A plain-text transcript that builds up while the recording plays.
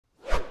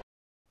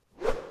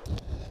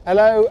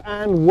Hello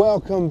and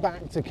welcome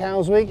back to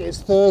Cows Week. It's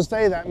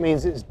Thursday, that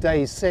means it's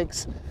day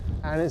 6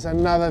 and it's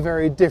another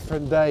very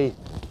different day.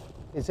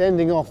 It's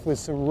ending off with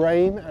some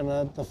rain and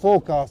the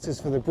forecast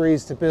is for the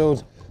breeze to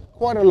build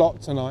quite a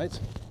lot tonight.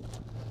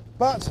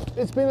 But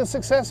it's been a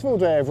successful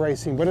day of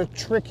racing, but a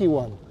tricky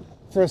one.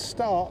 For a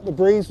start, the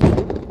breeze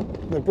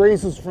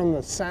was from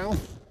the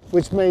south,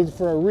 which made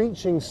for a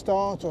reaching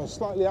start or a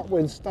slightly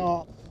upwind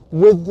start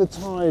with the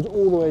tide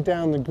all the way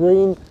down the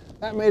green.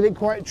 That made it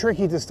quite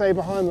tricky to stay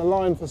behind the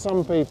line for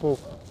some people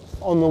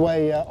on the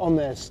way on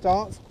their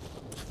start.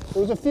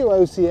 There was a few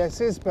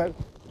OCSs, but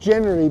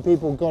generally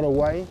people got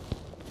away.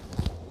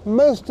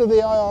 Most of the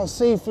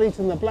IRC fleet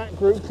and the black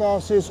group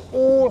classes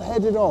all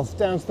headed off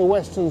down to the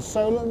Western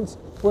Solent,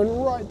 went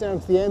right down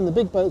to the end. The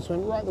big boats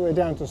went right the way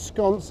down to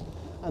Sconce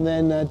and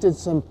then did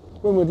some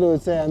windward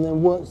leeward there and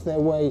then worked their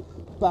way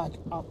back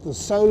up the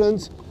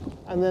Solent.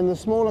 And then the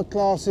smaller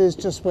classes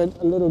just went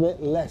a little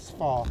bit less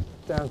far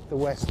down to the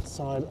west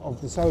side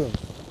of the Solent.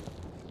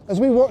 As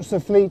we watched the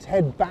fleet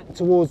head back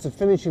towards the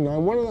finishing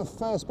line, one of the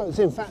first boats,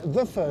 in fact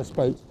the first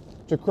boat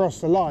to cross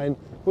the line,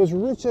 was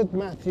Richard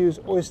Matthews'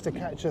 Oyster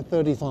Catcher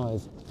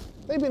 35.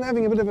 They've been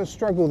having a bit of a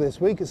struggle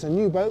this week. It's a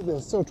new boat, they're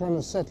still trying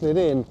to settle it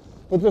in,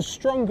 but the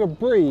stronger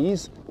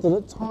breeze that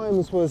at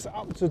times was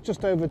up to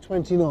just over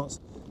 20 knots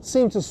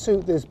seemed to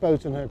suit this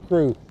boat and her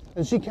crew,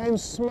 and she came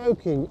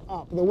smoking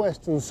up the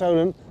Western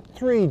Solent,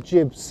 3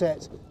 jibs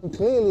set and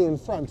clearly in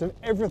front of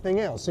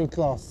everything else in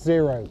Class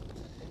 0,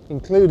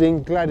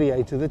 including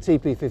Gladiator, the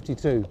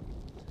TP52.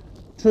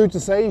 True to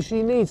say,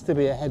 she needs to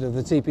be ahead of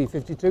the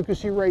TP52 because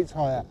she rates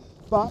higher,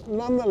 but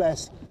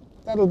nonetheless,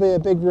 that'll be a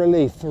big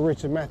relief for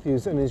Richard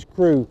Matthews and his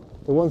crew,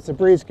 that once the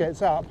breeze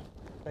gets up,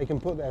 they can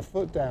put their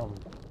foot down.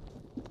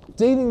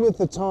 Dealing with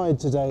the tide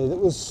today that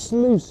was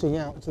sluicing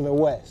out to the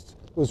west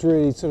was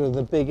really sort of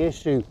the big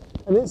issue,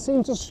 and it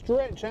seemed to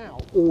stretch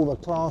out all the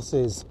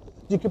classes.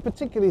 You could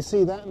particularly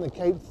see that in the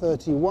Cape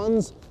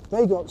 31s.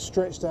 They got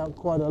stretched out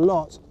quite a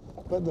lot,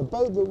 but the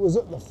boat that was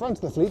at the front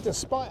of the fleet,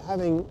 despite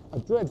having a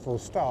dreadful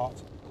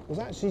start, was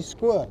actually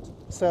Squirt,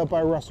 sailed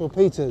by Russell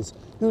Peters,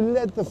 who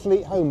led the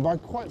fleet home by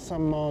quite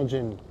some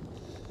margin.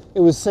 It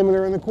was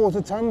similar in the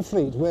quarter-ton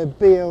fleet, where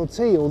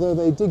BLT, although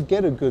they did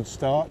get a good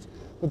start,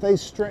 but they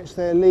stretched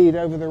their lead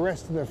over the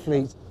rest of the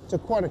fleet to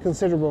quite a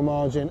considerable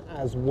margin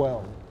as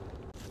well.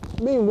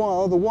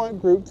 Meanwhile, the white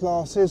group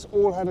classes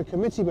all had a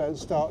committee boat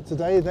start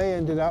today. They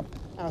ended up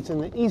out in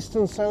the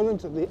Eastern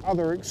Solent at the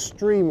other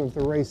extreme of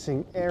the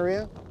racing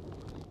area.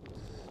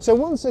 So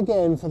once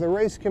again, for the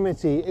race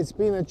committee, it's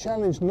been a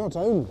challenge not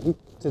only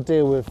to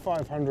deal with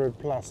 500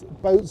 plus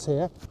boats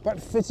here,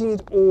 but fitting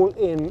it all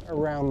in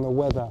around the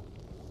weather.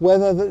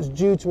 Weather that's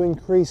due to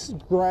increase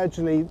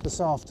gradually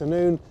this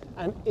afternoon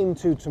and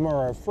into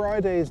tomorrow.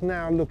 Friday is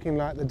now looking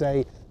like the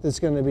day that's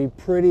going to be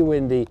pretty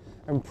windy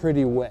and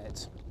pretty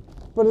wet.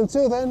 But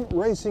until then,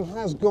 racing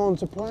has gone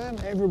to plan.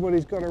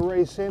 Everybody's got a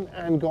race in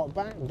and got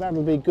back.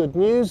 That'll be good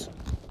news.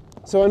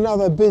 So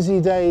another busy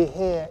day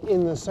here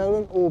in the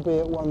Solent,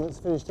 albeit one that's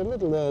finished a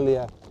little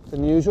earlier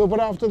than usual.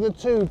 But after the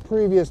 2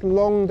 previous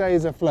long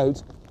days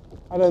afloat,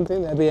 I don't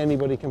think there'll be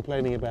anybody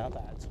complaining about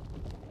that.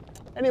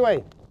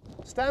 Anyway,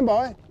 stand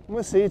by and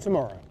we'll see you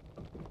tomorrow.